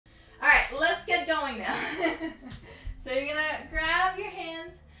get going now. So you're gonna grab your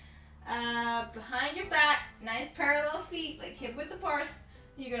hands behind your back, nice parallel feet, like hip width apart.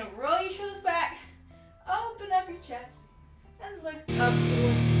 You're gonna roll your shoulders back, open up your chest, and look up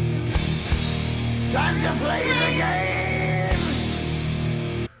towards the sky. Time to play the game!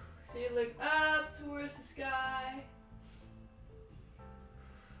 So you look up towards the sky.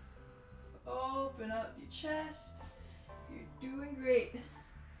 Open up your chest. You're doing great.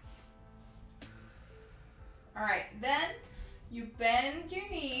 Alright, then you bend your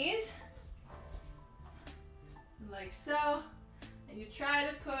knees like so, and you try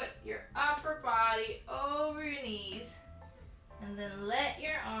to put your upper body over your knees, and then let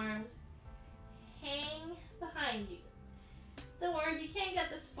your arms hang behind you. Don't worry if you can't get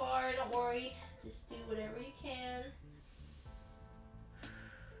this far, don't worry, just do whatever you can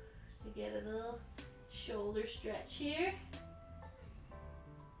to get a little shoulder stretch here.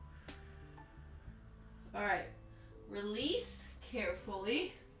 Alright, release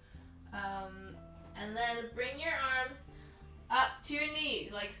carefully, and then bring your arms up to your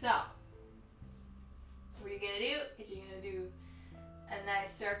knees, like so. What you're gonna do is you're gonna do a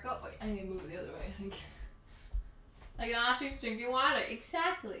nice circle. Wait, I need to move the other way, I think. Like an ostrich drinking water,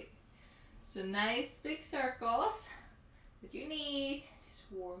 exactly. So nice big circles with your knees,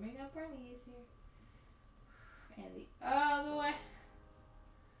 just warming up our knees here. And the other way.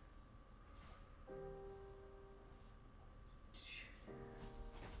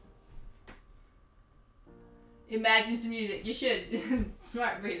 Imagine some music. You should.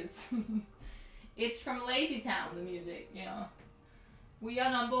 Smart brains. It's from Lazy Town, the music, you know. We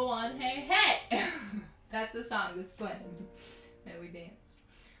are number one, hey, hey! That's the song that's playing. And we dance.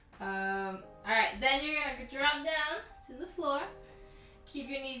 Alright, then you're gonna drop down to the floor. Keep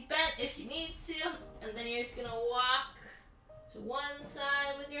your knees bent if you need to. And then you're just gonna walk to one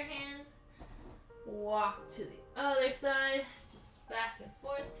side with your hands. Walk to the other side. Just back and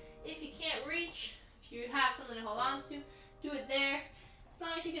forth. If you can't reach, if you have something to hold on to, do it there. As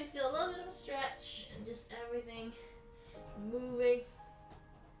long as you can feel a little bit of a stretch and just everything moving.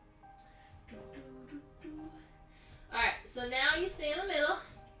 Alright, so now you stay in the middle.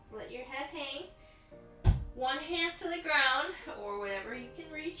 Let your head hang. One hand to the ground, or whatever you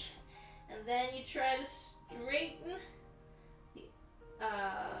can reach. And then you try to straighten the,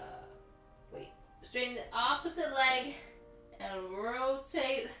 straighten the opposite leg and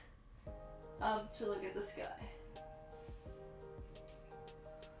rotate up to look at the sky.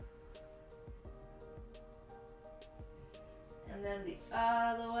 And then the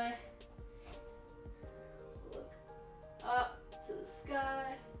other way. Look up to the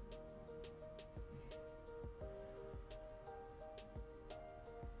sky.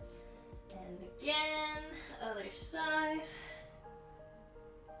 And again, other side.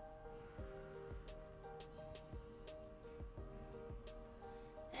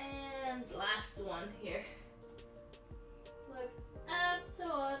 And last one here. Look up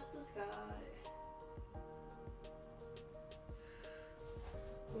towards the sky.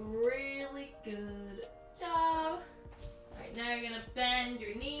 Really good job. Alright, now you're gonna bend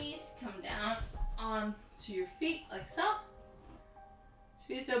your knees, come down onto your feet like so.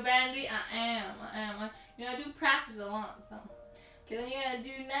 She's so bendy. I am. You know, I do practice a lot, so. Okay, then you're gonna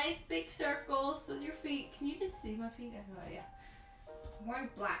do nice big circles with your feet. Can you even see my feet? Oh, yeah. I'm wearing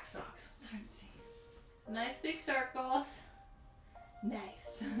black socks, so it's hard to see. Nice big circles.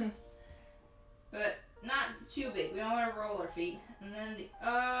 Nice. But not too big. We don't want to roll our feet. And then the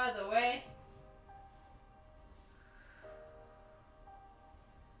other way.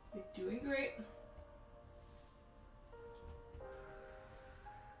 You're doing great.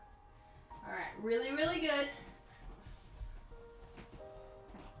 Alright, really, really good.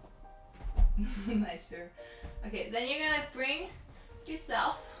 Nice, sir. Okay, then you're going to bring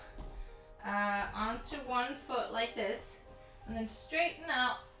yourself onto one foot like this. And then straighten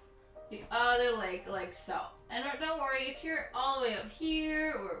out the other leg like so. And don't worry if you're all the way up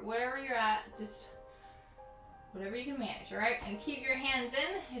here or wherever you're at, just whatever you can manage, alright? And keep your hands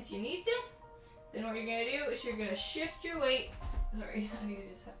in if you need to. Then what you're going to do is you're going to shift your weight. Sorry, I need to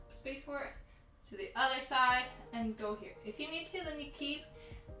just have space for it. To the other side and go here. If you need to, then you keep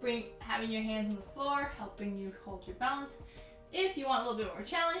having your hands on the floor, helping you hold your balance. If you want a little bit more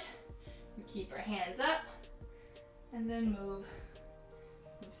challenge, you keep your hands up and then move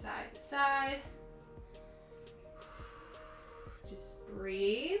from side to side. Just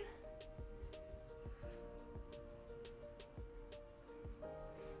breathe.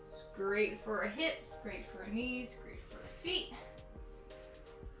 It's great for our hips, great for our knees, great for our feet.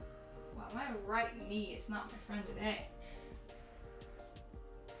 Wow, my right knee is not my friend today.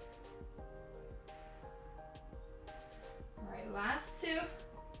 last two.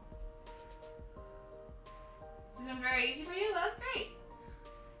 This is very easy for you? That's great.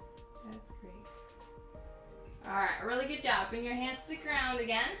 That's great. Alright, really good job. Bring your hands to the ground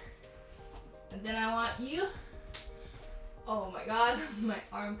again. And then I want you... Oh my god, my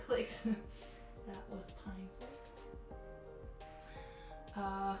arm clicks. That was painful.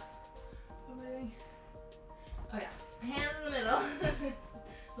 What am I doing? Oh yeah, hands in the middle.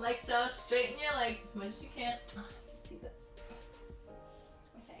 Like so, straighten your legs as much as you can. Oh, I can see that.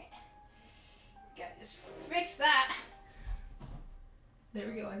 Okay. Gotta just fix that. There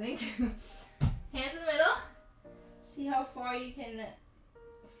we go, I think. Hands in the middle. See how far you can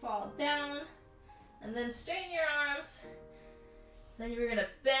fall down. And then straighten your arms. Then we're gonna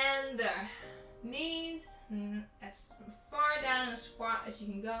bend our knees as far down in a squat as you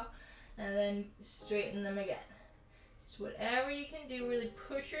can go. And then straighten them again. Just whatever you can do, really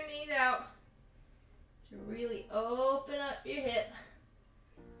push your knees out to really open up your hip.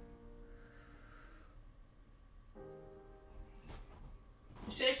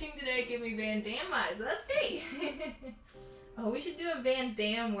 Stretching today gave me Van Damme eyes, so that's great. Oh, we should do a Van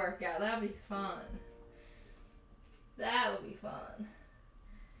Damme workout. That would be fun. That would be fun.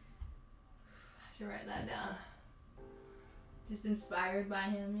 I should write that down. Just inspired by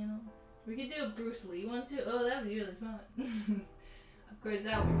him, you know. We could do a Bruce Lee one too. Oh, that would be really fun. Of course,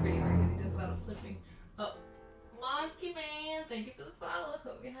 that would be pretty hard because he does a lot of flipping. Oh, Monkey Man, thank you for the follow.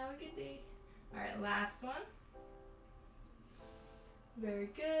 Hope you have a good day. Alright, last one. Very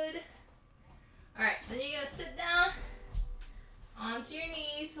good. Alright, then you're going to sit down onto your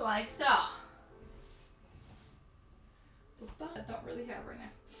knees like so. I don't really have right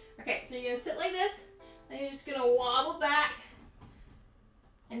now. Okay, so you're going to sit like this. Then you're just going to wobble back.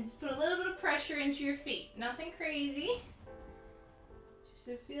 And just put a little bit of pressure into your feet. Nothing crazy. Just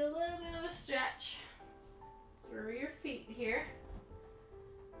to feel a little bit of a stretch through your feet here.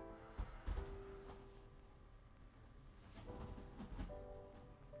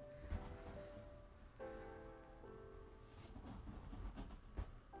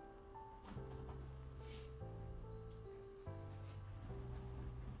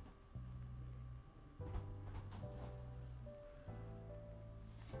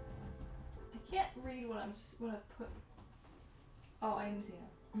 I can't read what I put. Oh, I didn't see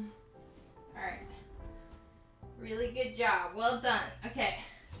that. Alright. Really good job. Well done. Okay,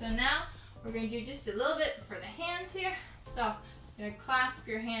 so now we're going to do just a little bit for the hands here. So you're going to clasp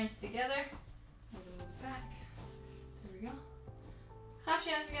your hands together. We're going to move back. There we go. Clasp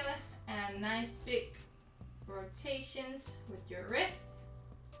your hands together and nice big rotations with your wrists.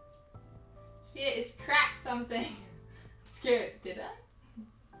 Sophia is crack something. I'm scared. Did I?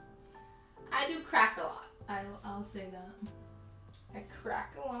 I do crack a lot. I'll say that. I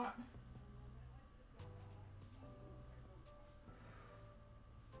crack a lot.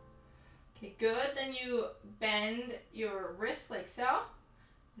 Okay, good. Then you bend your wrist like so.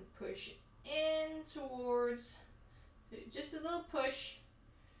 And push in towards, just a little push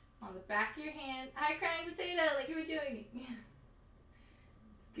on the back of your hand. Hi, crying potato, like you were doing.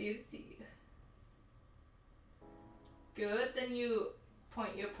 It's good to see you. Good. Then you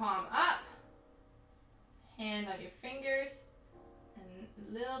point your palm up. Hand on your fingers, and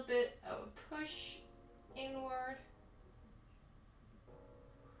a little bit of a push inward.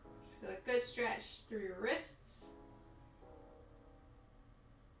 Feel a good stretch through your wrists.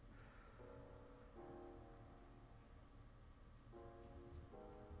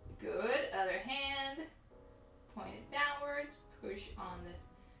 Good. Other hand, point it downwards, push on the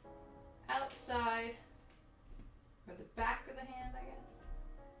outside, or the back of the hand, I guess.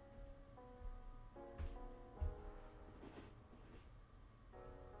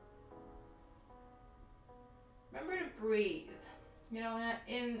 Remember to breathe. You know,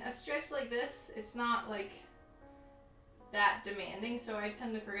 in a stretch like this, it's not like that demanding, so I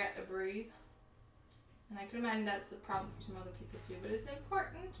tend to forget to breathe. And I can imagine that's the problem for some other people too, but it's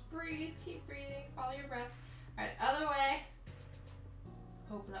important. Breathe, keep breathing, follow your breath. Alright, other way.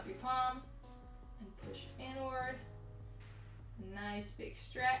 Open up your palm and push inward. Nice big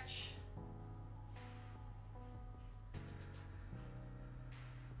stretch.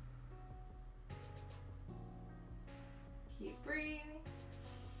 Keep breathing.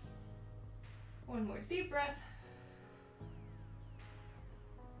 One more deep breath.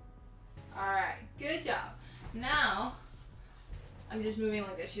 Alright, good job. Now, I'm just moving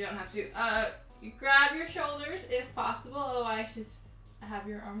like this. You don't have to. You grab your shoulders if possible, otherwise just have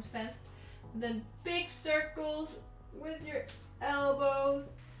your arms bent. And then big circles with your elbows.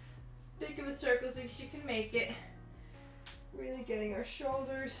 As big of a circle as you can make it. Really getting our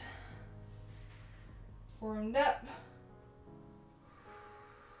shoulders warmed up.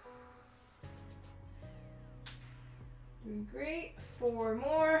 Doing great. 4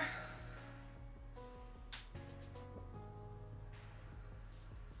 more.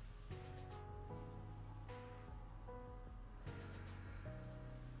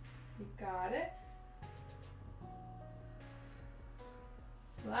 You got it.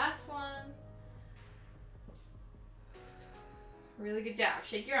 Last one. Really good job.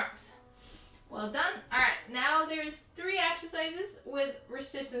 Shake your arms. Well done. Alright, now there's 3 exercises with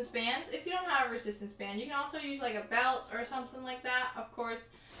resistance bands. If you don't have a resistance band, you can also use like a belt or something like that. Of course,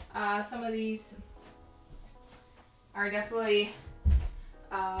 some of these are definitely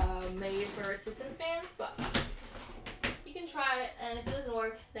made for resistance bands, but you can try it, and if it doesn't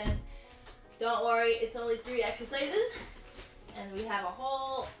work, then don't worry, it's only 3 exercises, and we have a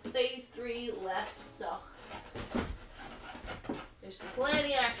whole phase 3 left, so there's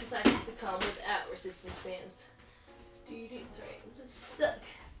plenty of exercises to come without resistance bands. Sorry, it's stuck.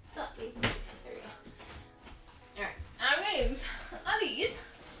 Stop being stuck. There we go. Alright, I'm going to use these,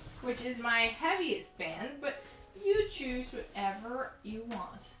 which is my heaviest band, but you choose whatever you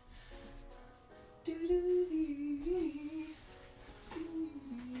want.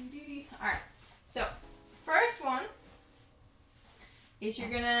 Alright, so first one is you're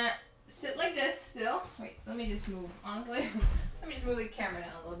going to sit like this still. Wait, let me just move, honestly. Let me just move the camera down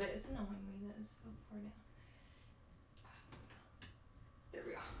a little bit. It's annoying me that it's so far down. There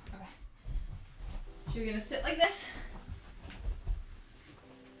we go. Okay. So you're going to sit like this.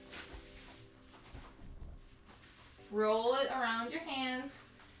 Roll it around your hands.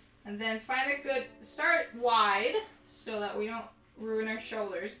 And then find a good, start wide so that we don't ruin our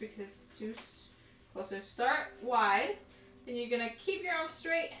shoulders because it's too close. So start wide. Then you're going to keep your arms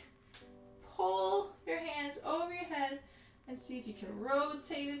straight. Pull your hands over your head and see if you can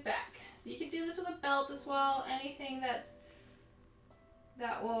rotate it back. So you can do this with a belt as well. Anything that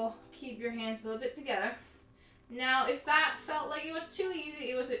will keep your hands a little bit together. Now, if that felt like it was too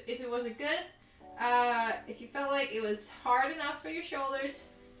easy, if you felt like it was hard enough for your shoulders,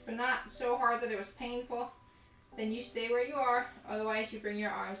 but not so hard that it was painful, then you stay where you are. Otherwise, you bring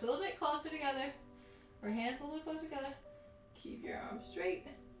your arms a little bit closer together, or hands a little bit closer together. Keep your arms straight.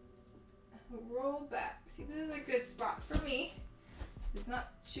 Roll back. See, this is a good spot for me. It's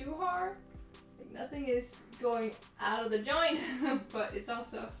not too hard. Like nothing is going out of the joint, but it's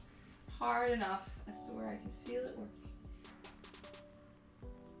also hard enough as to where I can feel it working.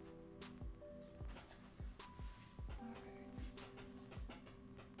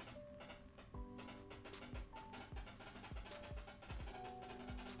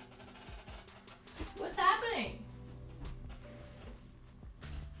 What's happening?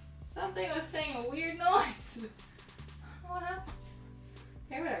 Something was saying a weird noise. What happened?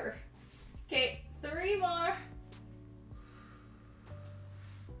 Okay, whatever. Okay, 3 more.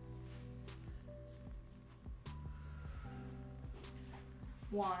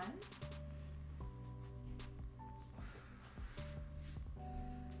 One.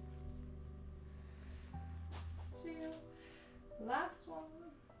 2. Last one.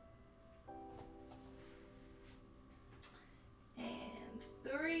 And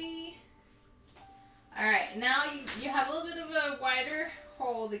 3. Alright, now you have a little bit of a wider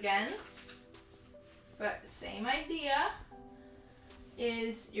hold again. But same idea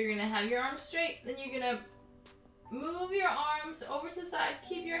is you're going to have your arms straight. Then you're going to move your arms over to the side.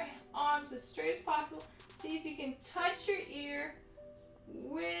 Keep your arms as straight as possible. See if you can touch your ear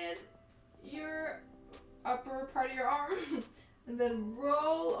with your upper part of your arm. And then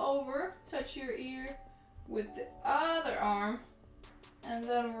roll over, touch your ear with the other arm. And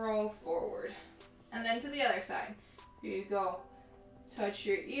then roll forward. And then to the other side. Here you go. Touch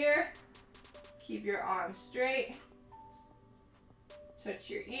your ear. Keep your arms straight. Touch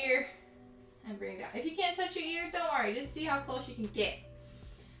your ear. And bring it down. If you can't touch your ear, don't worry. Just see how close you can get.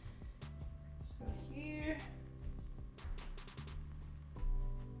 So here.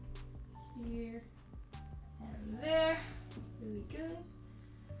 Here. And there. Really good.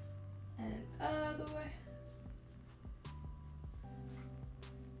 And other way.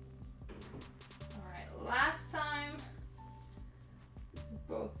 Alright, last time.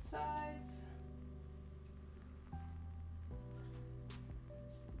 Both sides.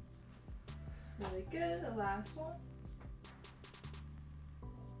 Really good. The last one.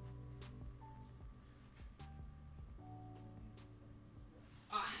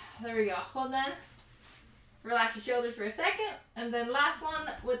 There we go. Well then, relax your shoulder for a second. And then last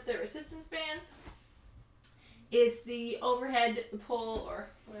one with the resistance bands is the overhead pull, or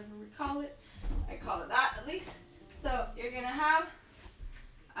whatever we call it. I call it that at least. So you're going to have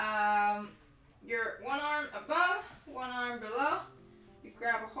your one arm above, one arm below. You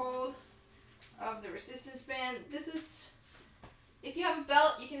grab a hold of the resistance band. This is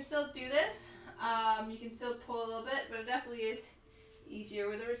can still do this. You can still pull a little bit, but it definitely is easier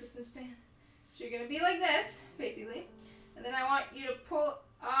with a resistance band. So you're going to be like this, basically. And then I want you to pull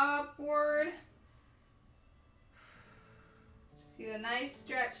upward. Feel a nice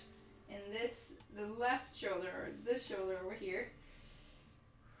stretch in the left shoulder, or this shoulder over here.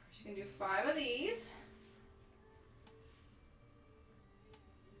 Just going to do 5 of these.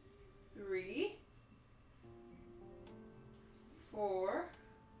 3, 4,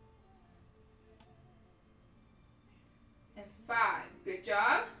 and 5. Good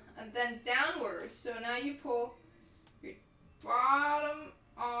job. And then downward. So now you pull your bottom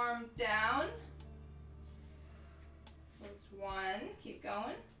arm down. That's 1. Keep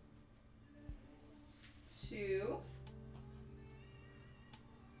going. 2,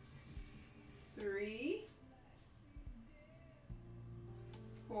 3,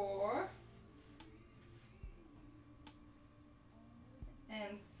 4,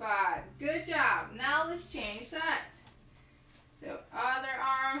 and 5. Good job. Now let's change sides. So other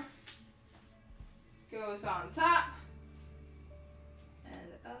arm goes on top, and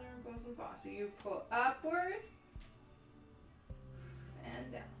the other arm goes on the bottom. So you pull upward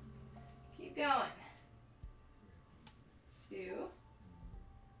and down. Keep going. 2,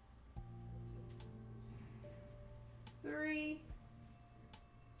 3,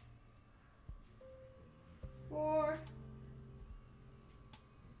 4,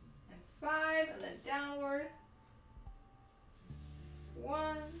 and 5, and then downward.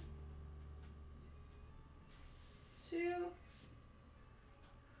 1, 2,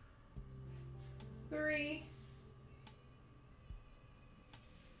 3,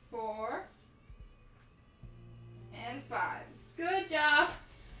 4, and 5. Good job.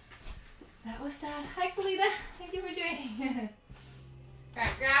 That was sad. Hi, Kalita. Thank you for joining.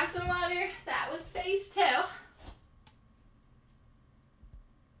 Alright, grab some water. That was phase 2.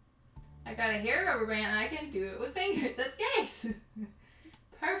 I got a hair rubber band and I can do it with fingers. That's great.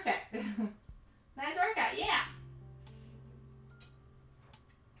 Perfect. Nice workout. Yeah.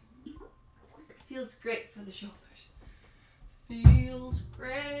 Feels great for the shoulders. Feels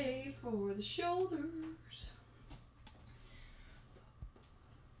great for the shoulders.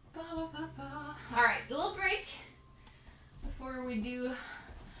 Ba, ba, ba, ba. Alright, a little break before we do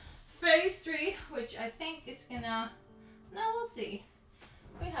phase 3, which I think is gonna, no, we'll see.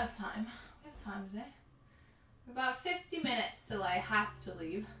 We have time. We have time today. About 50 minutes till I have to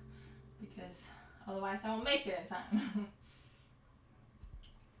leave, because otherwise I won't make it in time.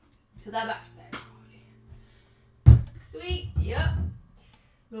 To that back there. Sweet. Yep.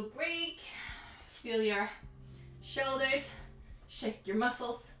 Little break. Feel your shoulders. Shake your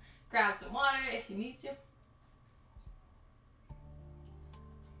muscles. Grab some water if you need to.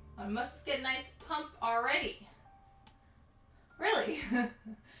 My muscles get a nice pump already. Really?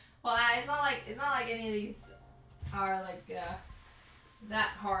 Well, it's not like any of these are like that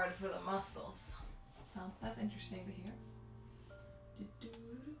hard for the muscles. So that's interesting to hear.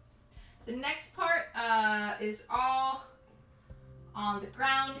 The next part is all on the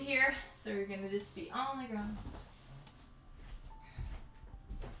ground here, so you're gonna just be on the ground.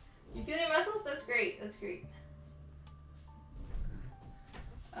 You feel your muscles? That's great. That's great.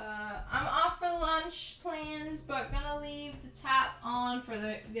 I'm off for lunch plans, but gonna leave the tap on for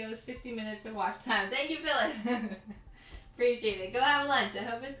those 50 minutes of watch time. Thank you, Philip. Appreciate it. Go have lunch. I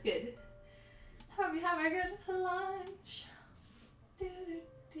hope it's good. Hope you have a good lunch.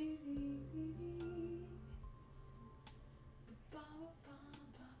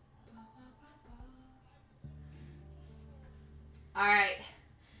 All right,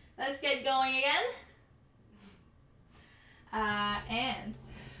 let's get going again. And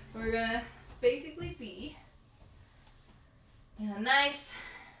we're gonna basically be in a nice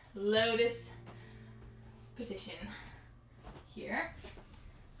lotus position here.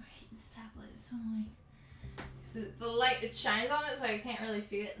 I hate this tablet, it's so annoying. The light, it shines on it, so I can't really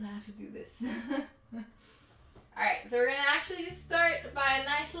see it, and I have to do this. Alright, so we're gonna actually just start by a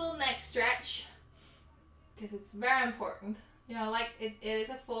nice little neck stretch, because it's very important. You know, like it is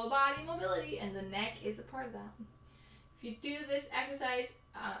a full body mobility, and the neck is a part of that. If you do this exercise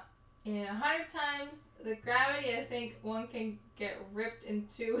in 100 times the gravity, I think one can get ripped in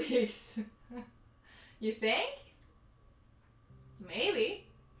 2 weeks. You think? Maybe.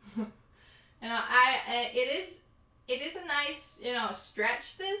 You know, it is a nice, you know,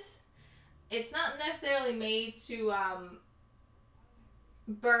 stretch. This, it's not necessarily made to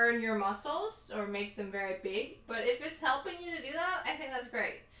burn your muscles or make them very big, but if it's helping you to do that, I think that's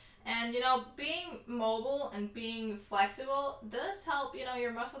great. And, you know, being mobile and being flexible does help, you know,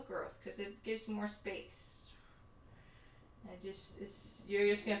 your muscle growth, because it gives more space. You're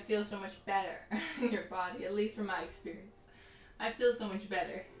just gonna feel so much better in your body, at least from my experience. I feel so much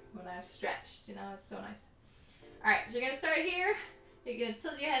better when I've stretched, you know, it's so nice. Alright, so you're gonna start here. You're gonna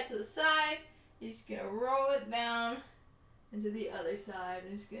tilt your head to the side. You're just gonna roll it down into the other side.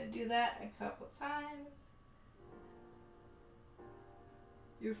 I'm just gonna do that a couple times.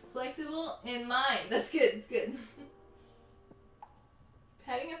 You're flexible in mind. That's good, it's good.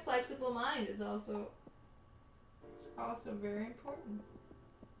 Having a flexible mind is also very important.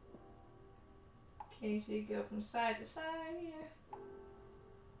 Okay, so you go from side to side here.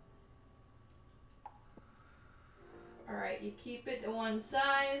 Alright, you keep it to one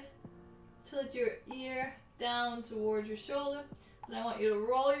side. Tilt your ear down towards your shoulder. And I want you to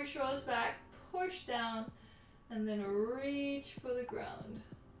roll your shoulders back, push down, and then reach for the ground.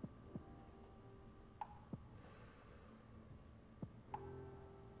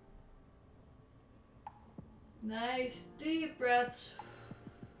 Nice deep breaths.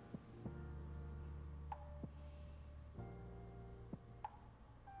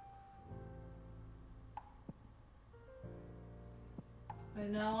 I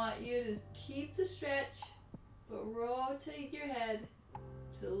now want you to keep the stretch, but rotate your head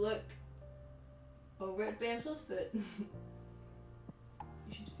to look over at Bamsel's foot. You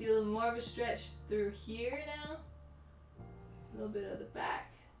should feel more of a stretch through here now. A little bit of the back.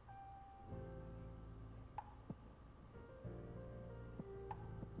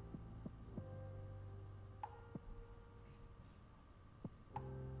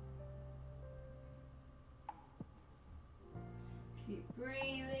 Keep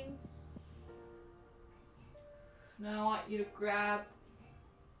breathing. Now I want you to grab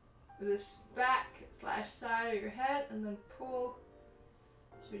this back / side of your head and then pull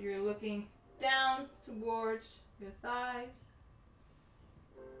so you're looking down towards your thighs.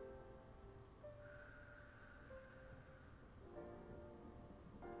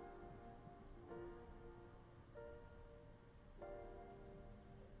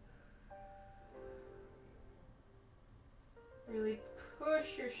 Really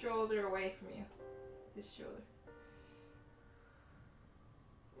push your shoulder away from you. This shoulder.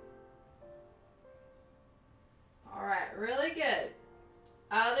 Alright, really good.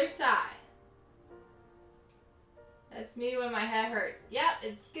 Other side. That's me when my head hurts. Yep,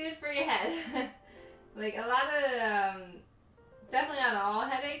 it's good for your head. Like a lot of, definitely not all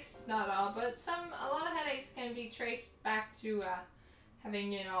headaches, not all, but a lot of headaches can be traced back to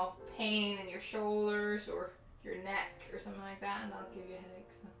having, you know, pain in your shoulders or your neck or something like that, and that'll give you a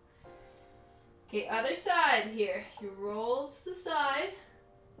headache. So. Okay, other side here. You roll to the side.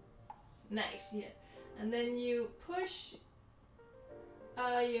 Nice, yeah. And then you push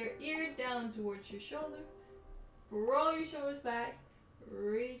your ear down towards your shoulder. Roll your shoulders back.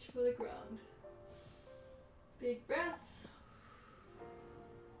 Reach for the ground. Big breaths.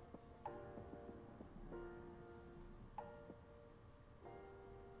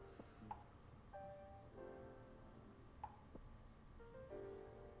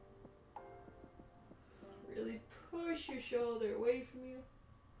 Really push your shoulder away from you.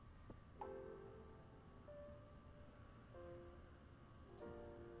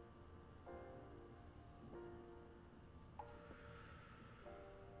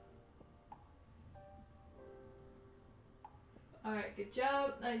 Alright, good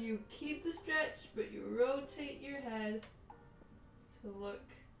job. Now you keep the stretch, but you rotate your head to look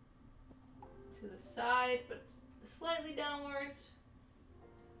to the side, but slightly downwards.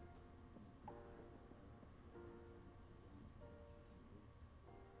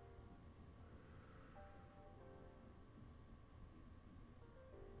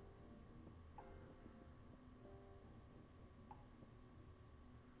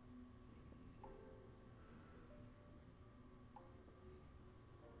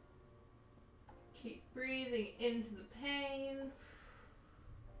 Keep breathing into the pain.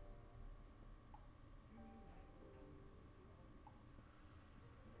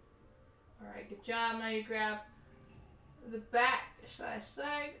 Alright, good job. Now you grab the back /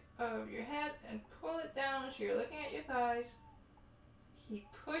 side of your head and pull it down so you're looking at your thighs. Keep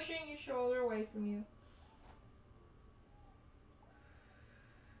pushing your shoulder away from you.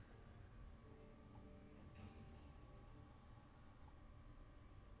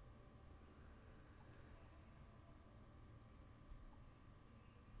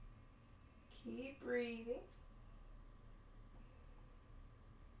 Keep breathing.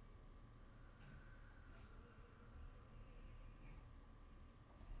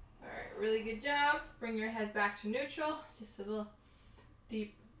 Alright, really good job. Bring your head back to neutral. Just a little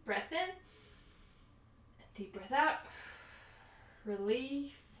deep breath in. Deep breath out.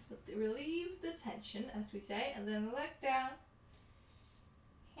 Relief relieve the tension, as we say, and then let down.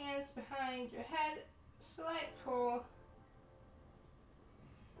 Hands behind your head, slight pull.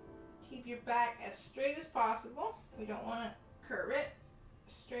 Keep your back as straight as possible. We don't want to curve it.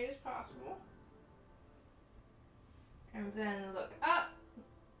 Straight as possible. And then look up.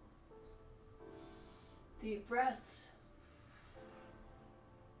 Deep breaths.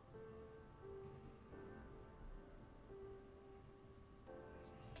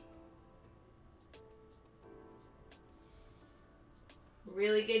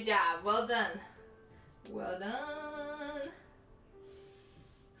 Really good job. Well done. Well done.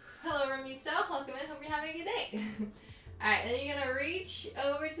 Hello, Ramiso. Welcome in. Hope you're having a good day. Alright, then you're going to reach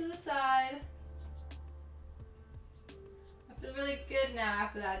over to the side. I feel really good now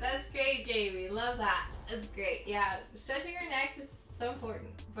after that. That's great, Jamie. Love that. That's great. Yeah, stretching your necks is so important.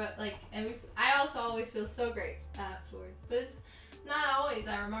 But like, I also always feel so great afterwards. But it's not always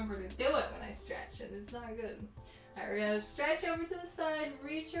I remember to do it when I stretch, and it's not good. Alright, we're going to stretch over to the side,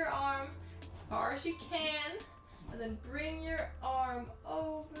 reach your arm as far as you can, and then bring your arm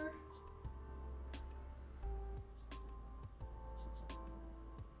over.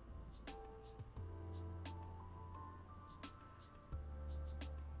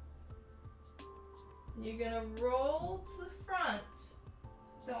 You're going to roll to the front.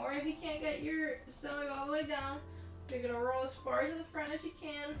 Don't worry if you can't get your stomach all the way down. You're going to roll as far to the front as you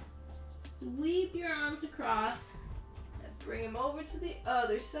can. Sweep your arms across. And bring them over to the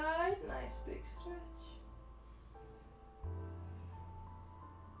other side. Nice big stretch.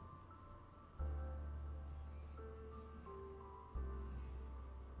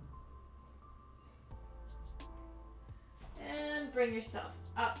 And bring yourself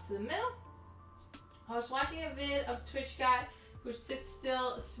up to the middle. I was watching a vid of Twitch guy who sits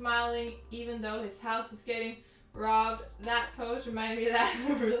still smiling even though his house was getting robbed. That pose reminded me of that.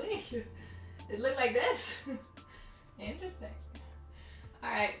 Really? It looked like this? Interesting.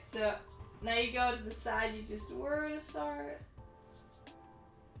 Alright, so now you go to the side you just were to start.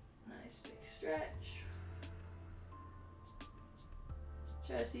 Nice big stretch.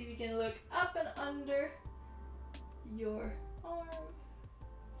 Try to see if you can look up and under your arm.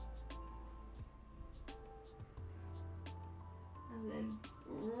 And then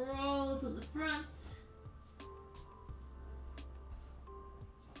roll to the front.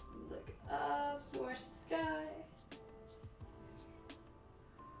 Look up towards the sky.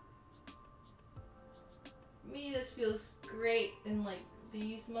 For me, this feels great in like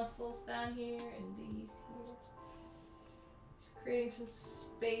these muscles down here and these here. Just creating some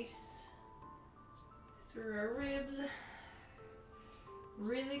space through our ribs.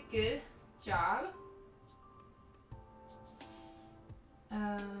 Really good job.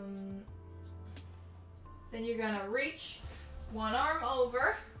 Then you're gonna reach one arm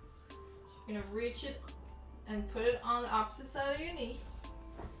over. You're gonna reach it and put it on the opposite side of your knee.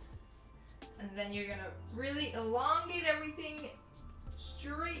 And then you're gonna really elongate everything,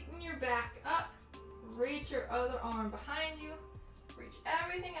 straighten your back up, reach your other arm behind you, reach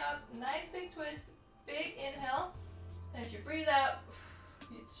everything up, nice big twist, big inhale. As you breathe out,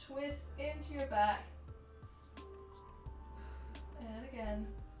 you twist into your back. And again.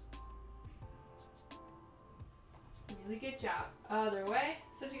 Really good job. Other way.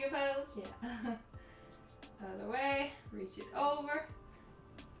 Such a good pose. Yeah. Other way. Reach it over.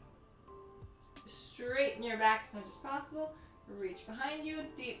 Straighten your back as much as possible. Reach behind you.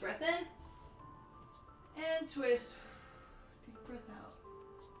 Deep breath in. And twist. Deep breath out.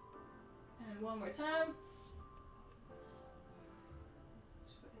 And one more time.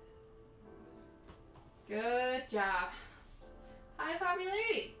 Twist. Good job. Hi,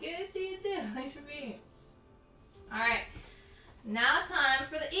 Popularity. Good to see you too. Thanks for being here. Alright. Now time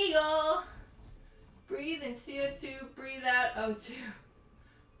for the eagle. Breathe in CO2. Breathe out O2.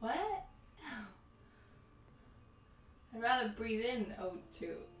 What? I'd rather breathe in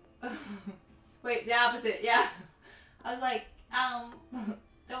O2. Wait, the opposite. Yeah. I was like,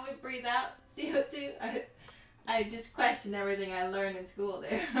 don't we breathe out CO2? I just questioned everything I learned in school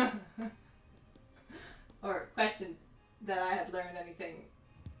there. Or questioned that I had learned anything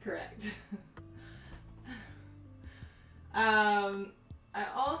correct. I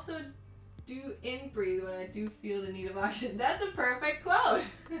also do in-breathe when I do feel the need of oxygen. That's a perfect quote.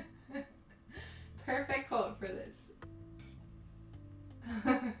 Perfect quote for this.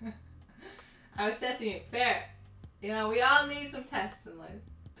 I was testing it. Fair. You know, we all need some tests in life.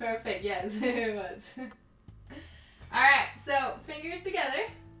 Perfect. Yes, it was. Alright, so fingers together.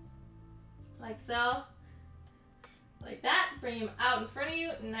 Like so. Like that. Bring them out in front of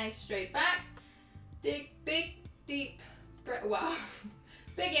you. Nice straight back. Big, deep breath. Wow.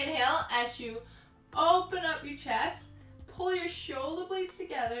 Big inhale as you open up your chest. Pull your shoulder blades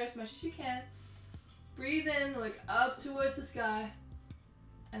together as much as you can. Breathe in, look up towards the sky.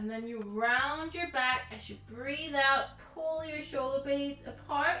 And then you round your back as you breathe out. Pull your shoulder blades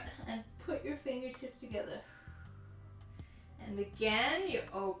apart and put your fingertips together. And again, you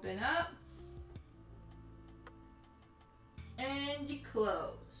open up. And you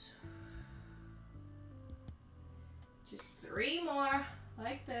close. Just 3 more,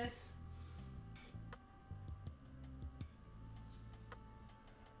 like this.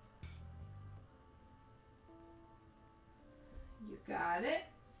 You got it.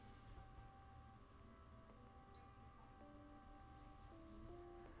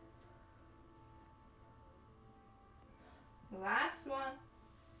 Last one.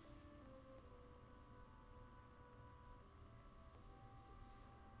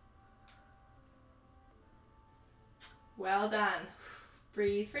 Well done.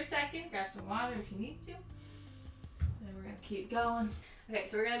 Breathe for a second. Grab some water if you need to. Then we're going to keep going. Okay,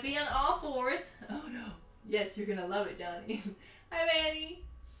 so we're going to be on all fours. Oh no. Yes, you're going to love it, Johnny. Hi, Manny.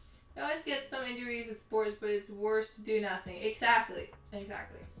 You always get some injuries with sports, but it's worse to do nothing. Exactly.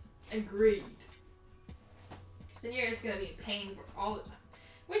 Exactly. Agreed. Then you're just going to be in pain for all the time.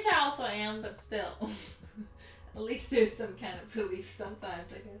 Which I also am, but still. At least there's some kind of relief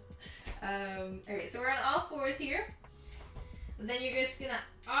sometimes, I guess. Okay, so we're on all fours here. And then you're just going to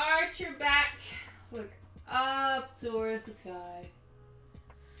arch your back. Look up towards the sky.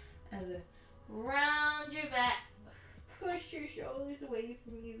 And then round your back. Push your shoulders away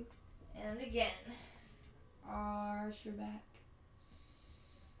from you. And again. Arch your back.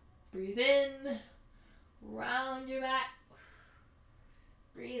 Breathe in. Round your back.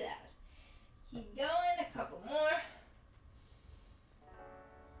 Breathe out. Keep going. A couple more.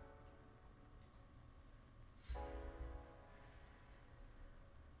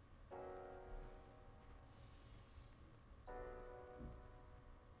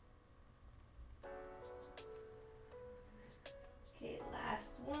 Okay,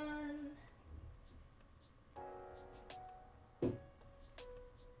 last one.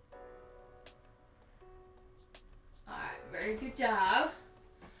 Alright, very good job.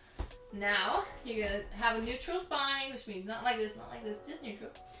 Now, you're going to have a neutral spine, which means not like this, just neutral.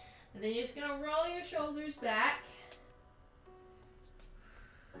 And then you're just going to roll your shoulders back.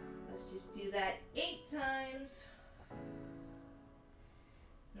 Let's just do that 8 times.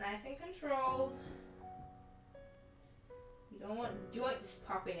 Nice and controlled. You don't want joints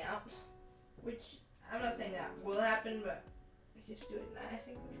popping out, which I'm not saying that will happen, but just do it nice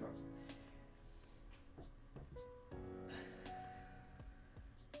and controlled.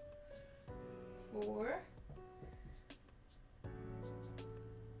 4,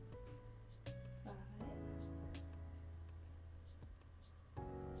 5,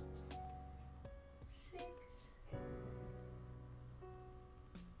 6,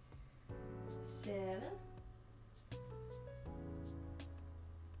 7,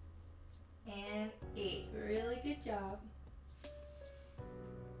 and 8. Really good job.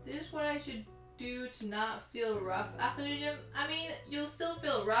 This is what I should do to not feel rough after the gym. I mean, you'll still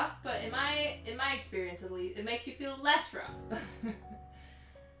feel rough, but in my experience at least, it makes you feel less rough.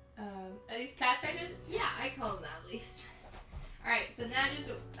 Are these calf stretches? Yeah, I call them that at least. Alright, so now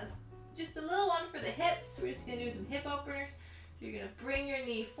just a little one for the hips. We're just going to do some hip openers. So you're going to bring your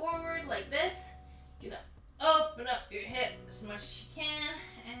knee forward like this. You're going to open up your hip as much as you can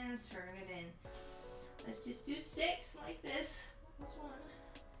and turn it in. Let's just do 6 like this. That's 1.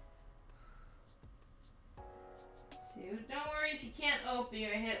 2. Don't worry if you can't open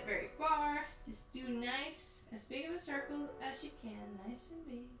your hip very far. Just do nice, as big of a circle as you can. Nice and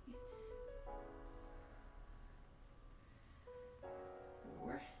big.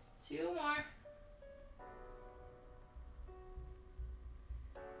 4. 2 more.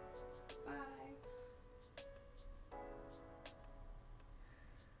 5.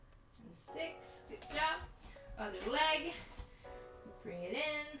 And 6. Good job. Other leg. Bring it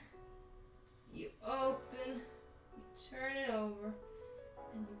in. You open. Turn it over,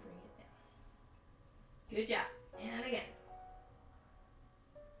 and you bring it down. Good job. And again.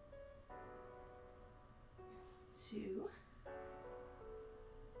 2.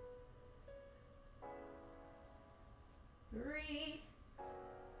 3.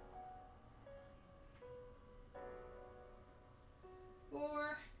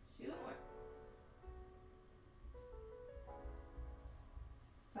 4. 2 more.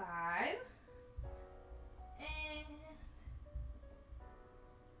 5.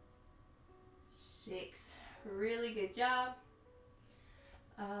 6. Really good job.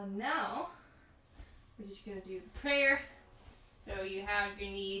 Now, we're just going to do the prayer. So you have your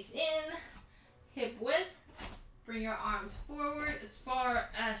knees in, hip width. Bring your arms forward as far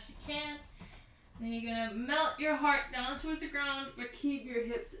as you can. Then you're gonna melt your heart down towards the ground, but keep your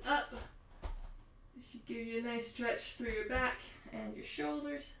hips up. This should give you a nice stretch through your back and your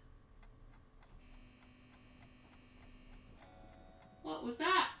shoulders. What was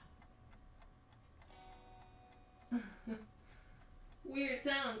that? Weird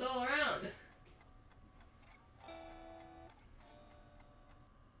sounds all around.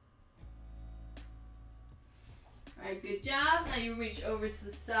 Alright, good job. Now you reach over to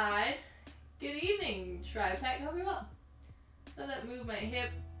the side. Good evening, Tri-Pack. Hope you're well. So that move my hip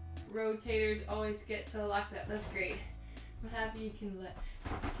rotators always get so locked up. That's great. I'm happy you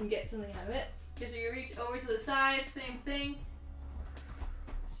can get something out of it. Okay, so you reach over to the side, same thing.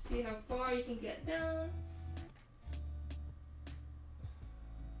 See how far you can get down.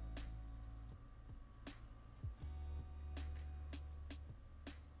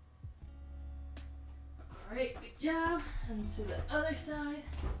 Alright, good job. And to the other side.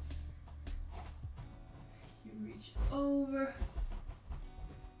 You reach over.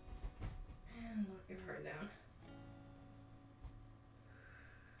 And let your heart down.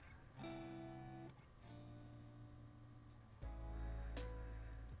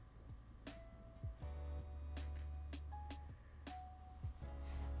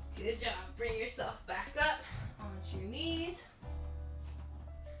 Good job. Bring yourself back up onto your knees.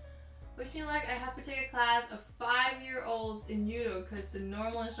 Wish me luck. I have to take a class of 5-year-olds in judo because the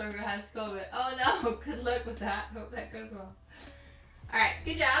normal instructor has COVID. Oh no, good luck with that. Hope that goes well. Alright,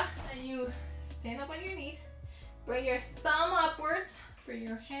 good job. And you stand up on your knees. Bring your thumb upwards. Bring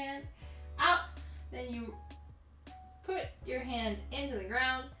your hand out. Then you put your hand into the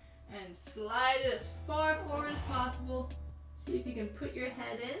ground and slide it as far forward as possible. See if you can put your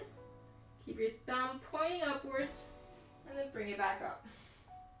head in. Keep your thumb pointing upwards. And then bring it back up.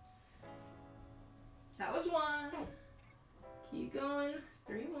 That was 1. Keep going.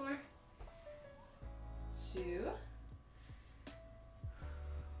 3 more. 2.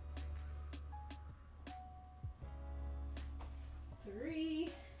 3.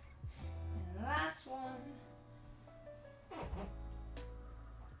 And last one.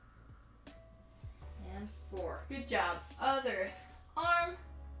 And 4. Good job. Other arm.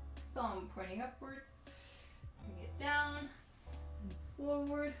 Thumb pointing upwards. Bring it down and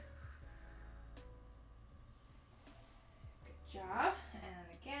forward. Job, and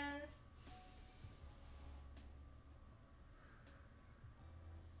again.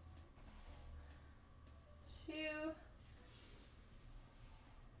 Two.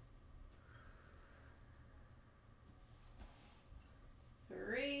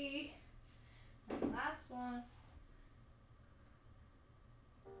 Three. And last one.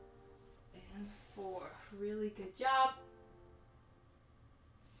 And 4. Really good job.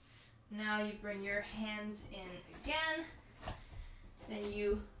 Now you bring your hands in again. Then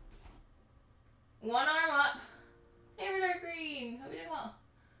you, one arm up. Hey, we're dark green. Hope you're doing well.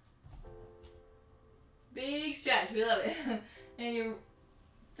 Big stretch. We love it. And you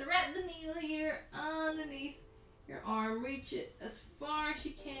thread the needle here underneath your arm. Reach it as far as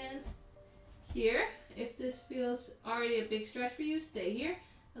you can. Here. If this feels already a big stretch for you, stay here.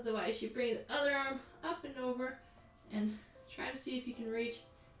 Otherwise, you bring the other arm up and over and try to see if you can reach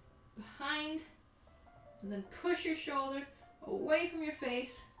behind. And then push your shoulder away from your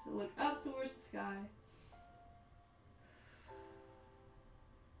face to look up towards the sky.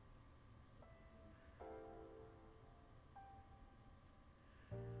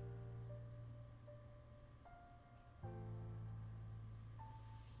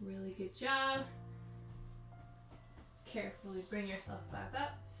 Really good job. Carefully bring yourself back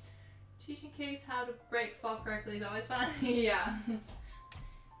up. Teaching kids how to break fall correctly is always fun. Yeah.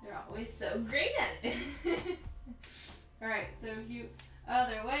 They're always so great at it. Alright, so if you,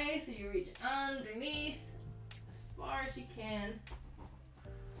 other way, so you reach underneath as far as you can.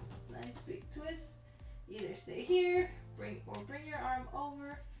 Nice big twist. Either stay here, bring your arm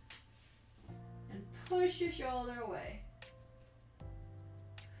over, and push your shoulder away.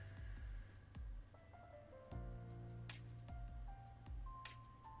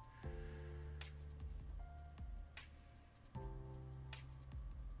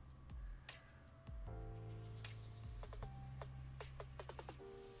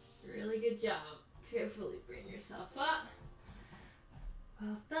 Really good job. Carefully bring yourself up.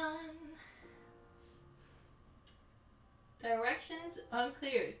 Well done. Directions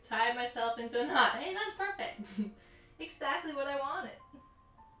unclear. Tied myself into a knot. Hey, that's perfect. Exactly what I wanted.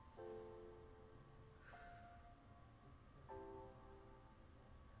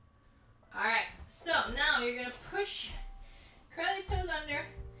 Alright, so now you're going to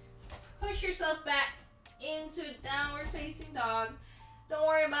facing dog. Don't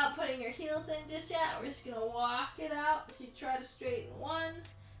worry about putting your heels in just yet. We're just gonna walk it out. So you try to straighten one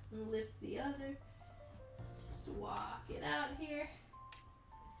and lift the other. Just walk it out here.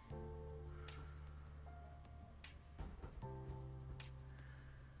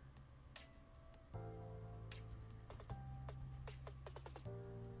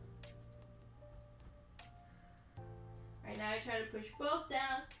 Right now, you try to push both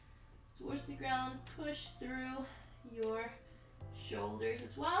down towards the ground. Push through your shoulders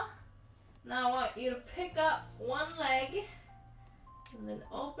as well. Now I want you to pick up one leg and then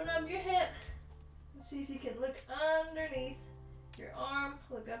open up your hip and see if you can look underneath your arm.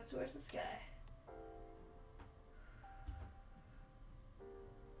 Look up towards the sky.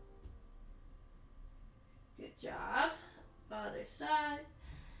 Good job. Other side.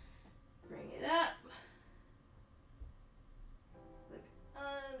 Bring it up. Look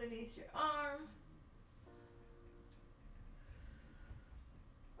underneath your arm.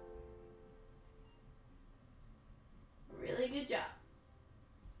 Really good job.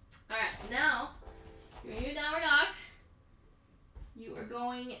 Alright, now you're in your downward dog. You are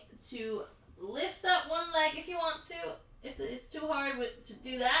going to lift up one leg if you want to. If it's too hard to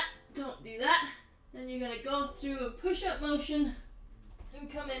do that, don't do that. Then you're going to go through a push-up motion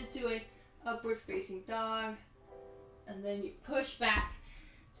and come into a upward facing dog. And then you push back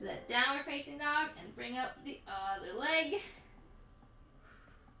to that downward facing dog and bring up the other leg.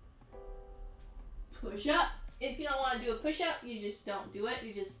 Push up. If you don't want to do a push-up, you just don't do it.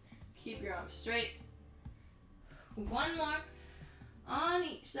 You just keep your arms straight. One more on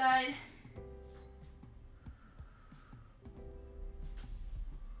each side.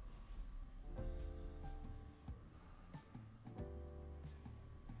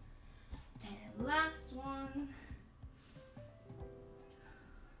 And last one.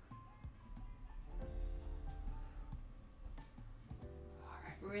 All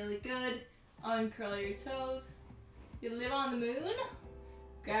right, really good. Uncurl your toes. You live on the moon.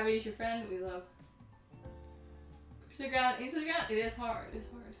 Gravity is your friend. We love. Push the ground into the ground. It is hard. It's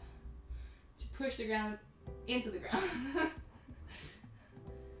hard to push the ground into the ground.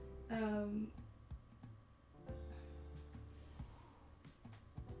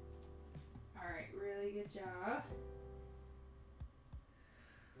 All right, really good job.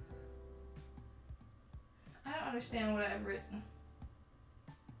 I don't understand what I've written.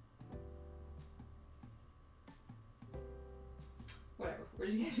 Whatever, we're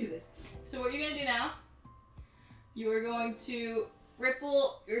just gonna do this. So what you're gonna do now, you are going to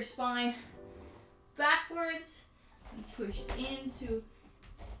ripple your spine backwards and push into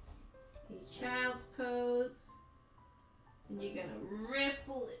a child's pose. And you're gonna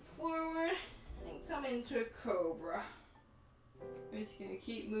ripple it forward and come into a cobra. We're just gonna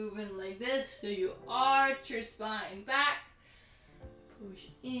keep moving like this so you arch your spine back. Push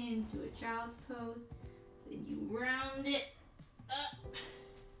into a child's pose. Then you round it up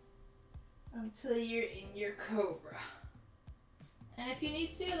until you're in your cobra. And if you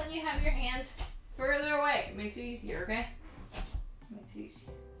need to, then you have your hands further away. It makes it easier, okay? Makes it easier.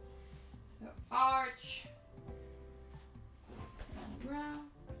 So arch and round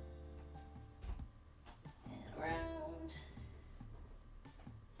and round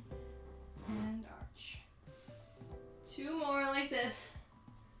and arch. Two more like this.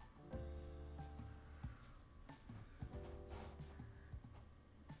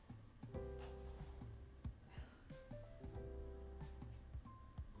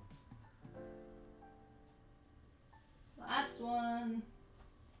 Last one.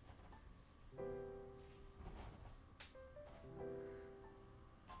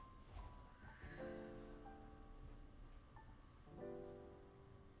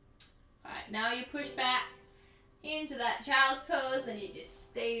 Alright, now you push back into that child's pose, then you just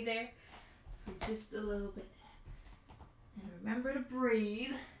stay there for just a little bit. And remember to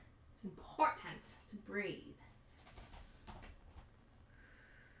breathe. It's important to breathe.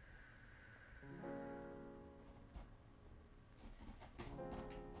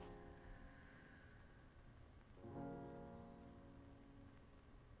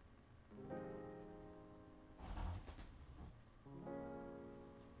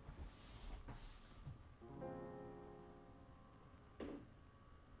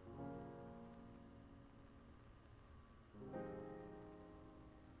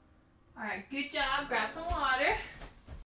 Alright, good job. Grab some water.